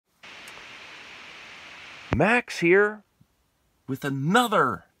Max here with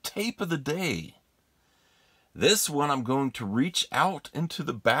another tape of the day. This one I'm going to reach out into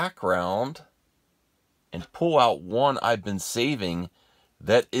the background and pull out one I've been saving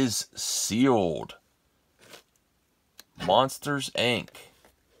that is sealed. Monsters, Inc.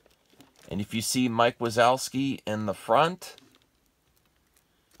 And if you see Mike Wazowski in the front,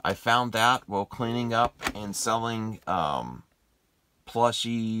 I found that while cleaning up and selling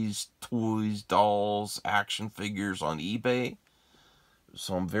plushies, toys, dolls, action figures on eBay.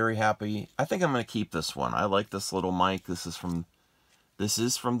 So I'm very happy. I think I'm going to keep this one. I like this little Mike. This is from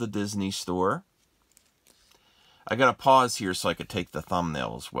the Disney store. I got to pause here so I could take the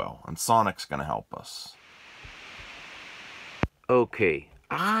thumbnail as well. And Sonic's going to help us. Okay,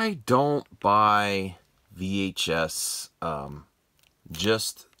 I don't buy VHS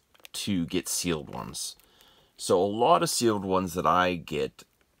just to get sealed ones. So a lot of sealed ones that I get,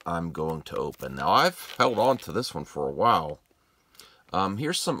 I'm going to open. Now, I've held on to this one for a while.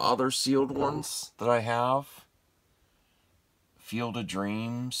 Here's some other sealed ones that I have. Field of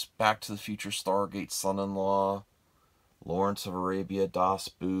Dreams, Back to the Future, Stargate, Son-in-Law, Lawrence of Arabia, Das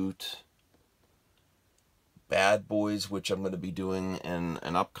Boot, Bad Boys, which I'm going to be doing in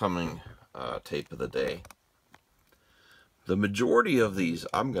an upcoming tape of the day. The majority of these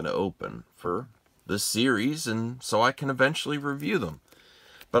I'm going to open for this series, and so I can eventually review them.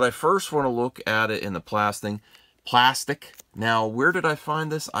 But I first want to look at it in the plastic. Now, where did I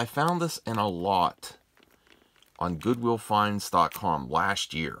find this? I found this in a lot on GoodwillFinds.com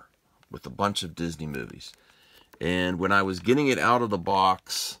last year with a bunch of Disney movies. And when I was getting it out of the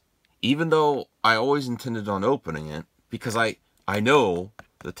box, even though I always intended on opening it, because I know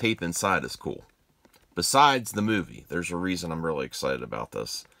the tape inside is cool. Besides the movie, there's a reason I'm really excited about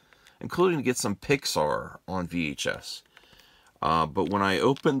this, including to get some Pixar on VHS. But when I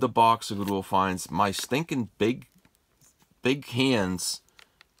opened the box of Goodwill Finds, my stinking big hands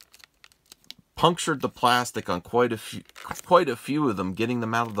punctured the plastic on quite a few of them, getting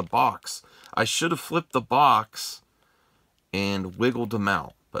them out of the box. I should have flipped the box and wiggled them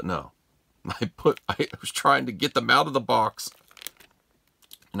out, but no. I was trying to get them out of the box,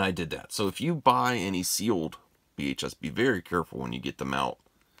 and I did that. So if you buy any sealed VHS, be very careful when you get them out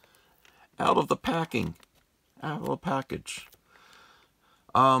of the packing, out of the package.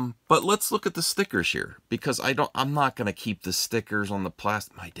 But let's look at the stickers here, because I'm not going to keep the stickers on the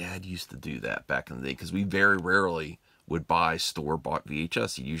plastic. My dad used to do that back in the day, because we very rarely would buy store-bought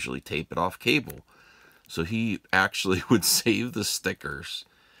VHS. He usually tape it off cable. So he actually would save the stickers.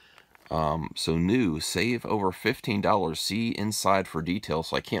 So new, save over $15. See inside for details.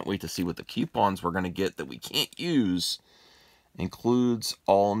 So I can't wait to see what the coupons we're going to get that we can't use. Includes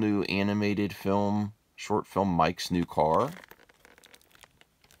all new animated film, short film Mike's New Car.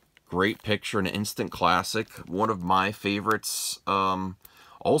 Great picture, an instant classic. One of my favorites.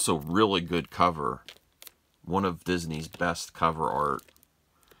 Also really good cover. One of Disney's best cover art.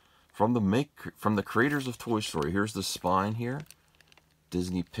 From the creators of Toy Story. Here's the spine here.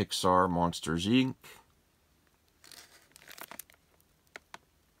 Disney Pixar Monsters, Inc.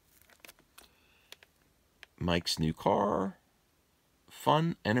 Mike's New Car.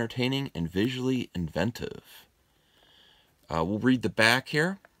 Fun, entertaining, and visually inventive. We'll read the back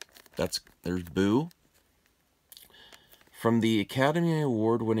here. There's Boo. From the Academy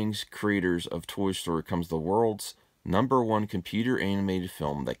Award-winning creators of Toy Story comes the world's #1 computer animated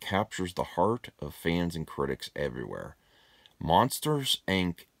film that captures the heart of fans and critics everywhere. Monsters,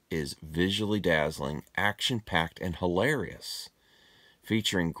 Inc. is visually dazzling, action-packed, and hilarious,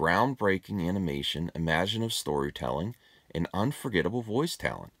 featuring groundbreaking animation, imaginative storytelling, and unforgettable voice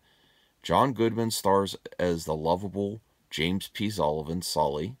talent. John Goodman stars as the lovable James P. Sullivan,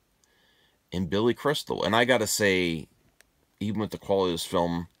 Sully, and Billy Crystal. And I gotta say, even with the quality of this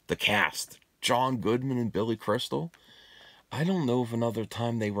film, the cast, John Goodman and Billy Crystal, I don't know of another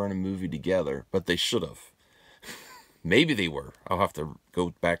time they were in a movie together, but they should have. Maybe they were. I'll have to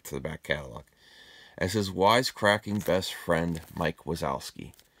go back to the back catalog. As his wisecracking best friend, Mike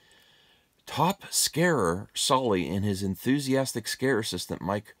Wazowski. Top scarer Sully and his enthusiastic scare assistant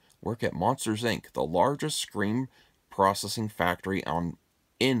Mike work at Monsters, Inc., the largest scream processing factory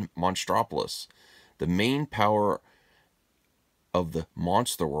in Monstropolis. The main power of the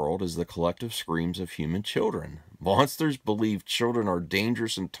monster world is the collective screams of human children. Monsters believe children are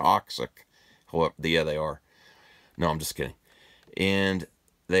dangerous and toxic. Yeah, they are. No, I'm just kidding. And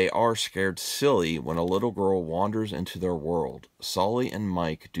they are scared silly when a little girl wanders into their world. Sully and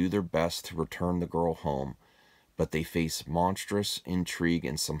Mike do their best to return the girl home, but they face monstrous intrigue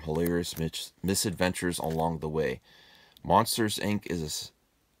and some hilarious misadventures along the way. Monsters, Inc.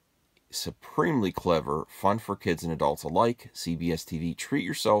 supremely clever, fun for kids and adults alike. CBS TV, treat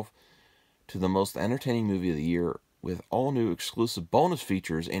yourself to the most entertaining movie of the year with all new exclusive bonus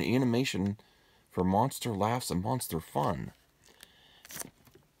features and animation for monster laughs and monster fun.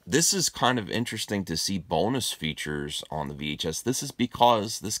 This is kind of interesting to see bonus features on the VHS. This is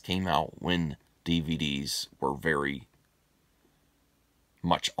because this came out when DVDs were very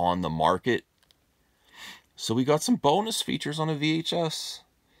much on the market. So we got some bonus features on a VHS.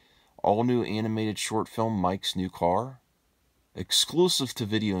 All new animated short film, Mike's New Car. Exclusive to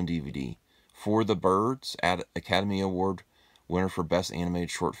video and DVD. For the Birds, Academy Award winner for Best Animated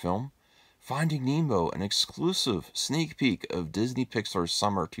Short Film. Finding Nemo, an exclusive sneak peek of Disney Pixar's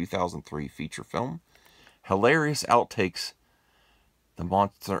summer 2003 feature film. Hilarious outtakes the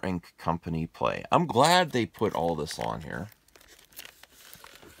Monster Inc. company play. I'm glad they put all this on here.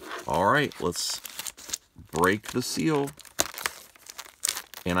 Alright, let's break the seal.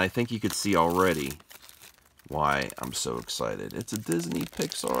 And I think you could see already why I'm so excited. It's a Disney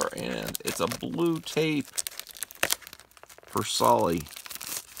Pixar and it's a blue tape for Sully.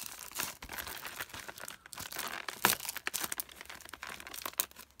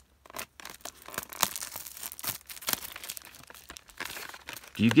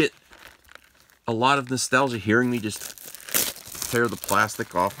 Do you get a lot of nostalgia hearing me just tear the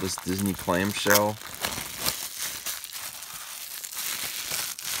plastic off this Disney clamshell?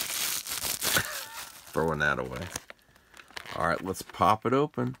 Throwing that away. Alright, let's pop it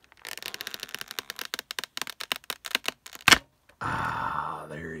open. Ah,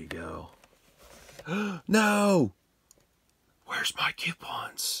 there you go. No! Where's my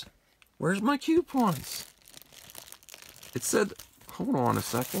coupons? Where's my coupons? It said, hold on a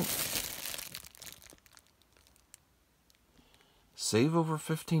second. Save over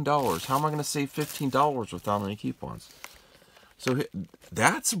 $15. How am I going to save $15 without any coupons? So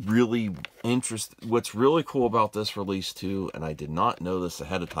that's really interesting. What's really cool about this release too, and I did not know this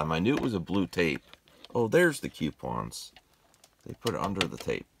ahead of time. I knew it was a blue tape. Oh, there's the coupons. They put it under the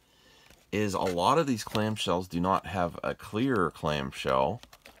tape. Is a lot of these clamshells do not have a clear clamshell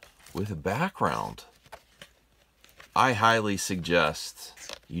with a background. I highly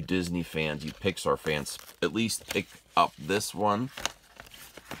suggest you Disney fans, you Pixar fans, at least pick up this one.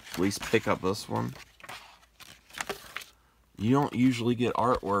 At least pick up this one. You don't usually get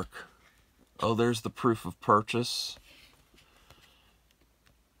artwork. Oh, there's the proof of purchase.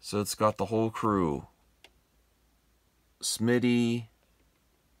 So it's got the whole crew. Smitty,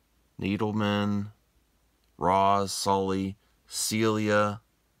 Needleman, Roz, Sully, Celia,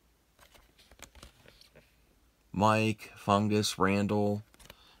 Mike, Fungus, Randall.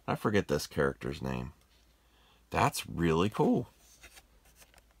 I forget this character's name. That's really cool.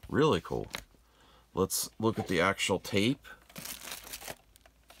 Really cool. Let's look at the actual tape.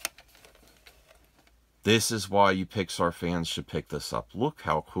 This is why you Pixar fans should pick this up. Look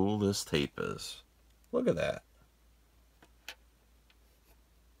how cool this tape is. Look at that.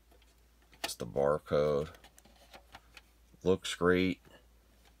 It's the barcode. Looks great.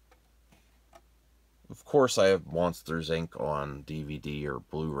 Of course, I have Monsters Inc. on DVD or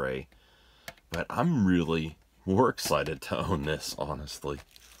Blu-ray, but I'm really more excited to own this, honestly.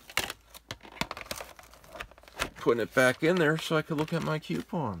 Putting it back in there so I could look at my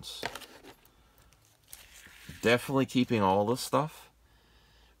coupons. Definitely keeping all this stuff.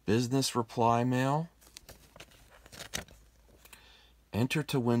 Business reply mail. Enter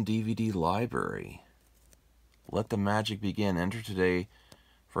to win DVD library. Let the magic begin. Enter today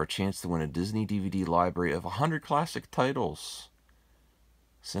for a chance to win a Disney DVD library of 100 classic titles.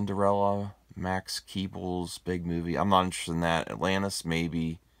 Cinderella, Max Keeble's Big Movie. I'm not interested in that. Atlantis,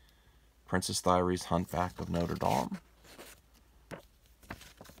 maybe. Princess Diaries, Huntback of Notre Dame.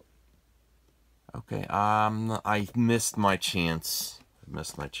 Okay, I missed my chance. I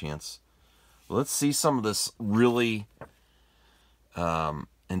missed my chance. Let's see some of this really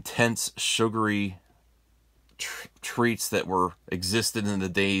intense, sugary treats that were existed in the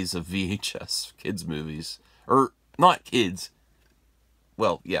days of VHS kids movies. Or, not kids.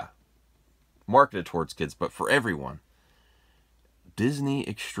 Well, yeah. Marketed towards kids, but for everyone. Disney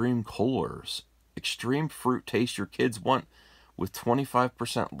Extreme Coolers. Extreme fruit taste your kids want with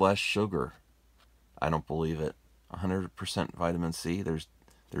 25% less sugar. I don't believe it. 100% vitamin C. There's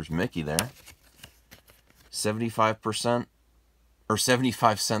Mickey there. 75% or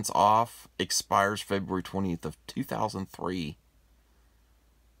 75 cents off. Expires February 20th of 2003.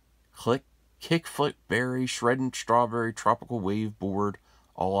 Kickflip berry, shredded strawberry, tropical wave board,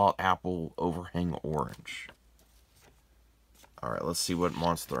 all out apple, overhang orange. Alright, let's see what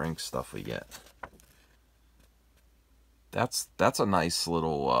Monster Inc. stuff we get. That's a nice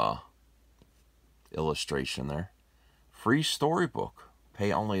little illustration there. Free storybook.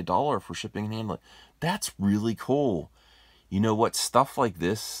 Pay only $1 for shipping and handling. That's really cool. You know what? Stuff like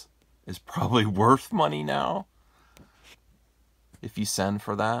this is probably worth money now. If you send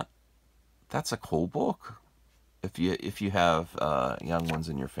for that, that's a cool book. If you have young ones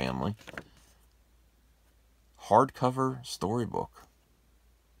in your family. Hardcover storybook.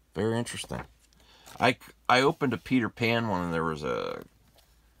 Very interesting. I opened a Peter Pan one and there was a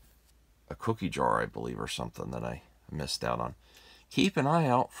cookie jar, I believe, or something that I missed out on. Keep an eye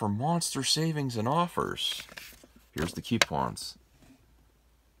out for monster savings and offers. Here's the coupons.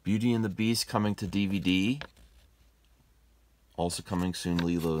 Beauty and the Beast coming to DVD. Also coming soon,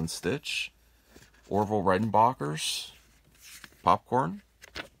 Lilo and Stitch. Orville Redenbacher's popcorn,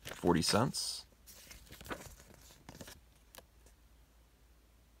 40 cents.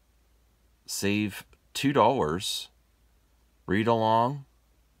 Save $2. Read along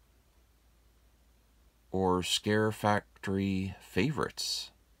or Scare Factory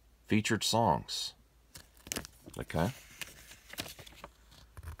favorites, featured songs. Okay.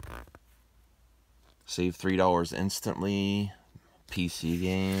 Save $3 instantly. PC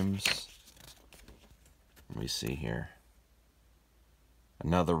games. Let me see here.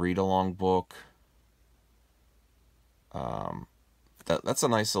 Another read-along book. That's a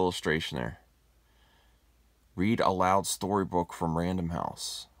nice illustration there. Read aloud storybook from Random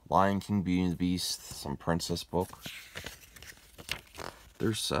House. Lion King, Beauty and the Beast, some princess book.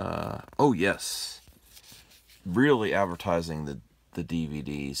 There's, oh yes. Really advertising the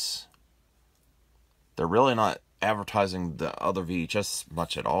DVDs. They're really not advertising the other VHS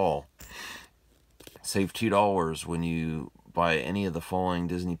much at all. Save $2 when you buy any of the following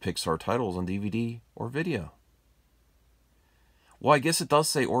Disney Pixar titles on DVD or video. Well, I guess it does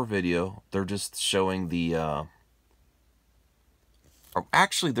say or video. They're just showing the...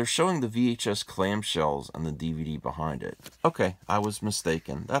 actually, they're showing the VHS clamshells and the DVD behind it. Okay, I was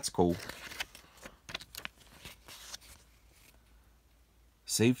mistaken. That's cool.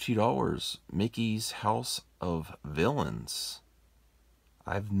 Save $2. Mickey's House of Villains.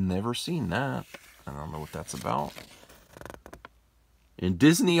 I've never seen that. I don't know what that's about. And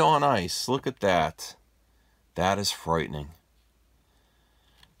Disney on Ice. Look at that. That is frightening.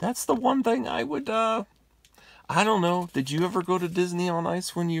 That's the one thing I would, I don't know. Did you ever go to Disney on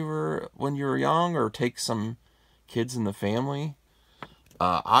Ice when you were young, or take some kids in the family?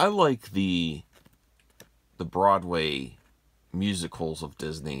 I like the Broadway musicals of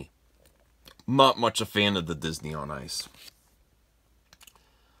Disney. Not much a fan of the Disney on Ice.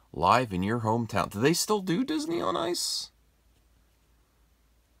 Live in your hometown. Do they still do Disney on Ice?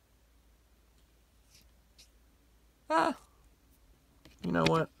 You know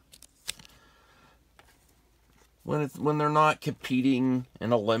what? When they're not competing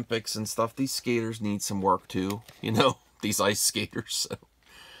in Olympics and stuff, these skaters need some work too. You know, these ice skaters. So.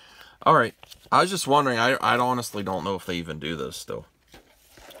 All right. I was just wondering. I honestly don't know if they even do this still.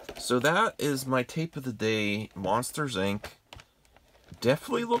 So that is my tape of the day, Monsters, Inc.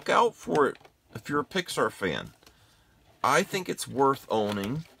 Definitely look out for it if you're a Pixar fan. I think it's worth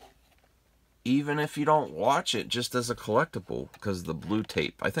owning, even if you don't watch it, just as a collectible, because the blue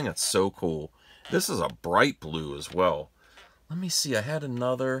tape. I think it's so cool. This is a bright blue as well. Let me see. I have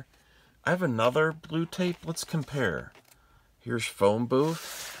another blue tape. Let's compare. Here's Phone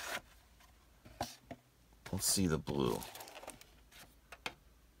Booth. Let's see the blue.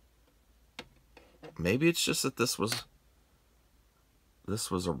 Maybe it's just that this was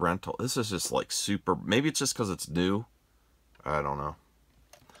a rental. This is just like super. Maybe it's just because it's new. I don't know.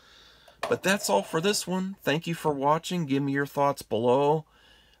 But that's all for this one. Thank you for watching. Give me your thoughts below.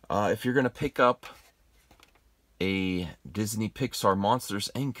 If you're going to pick up a Disney Pixar Monsters,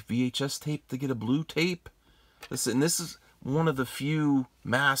 Inc. VHS tape to get a blue tape, this is one of the few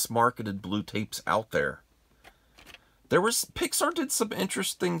mass-marketed blue tapes out there. Pixar did some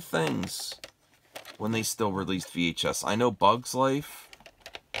interesting things when they still released VHS. I know Bug's Life,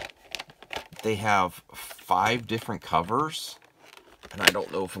 they have 5 different covers. And I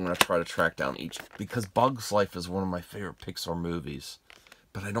don't know if I'm going to try to track down each, because Bug's Life is one of my favorite Pixar movies.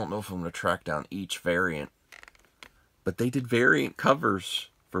 But I don't know if I'm going to track down each variant. But they did variant covers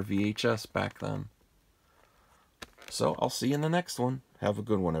for VHS back then. So I'll see you in the next one. Have a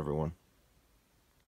good one, everyone.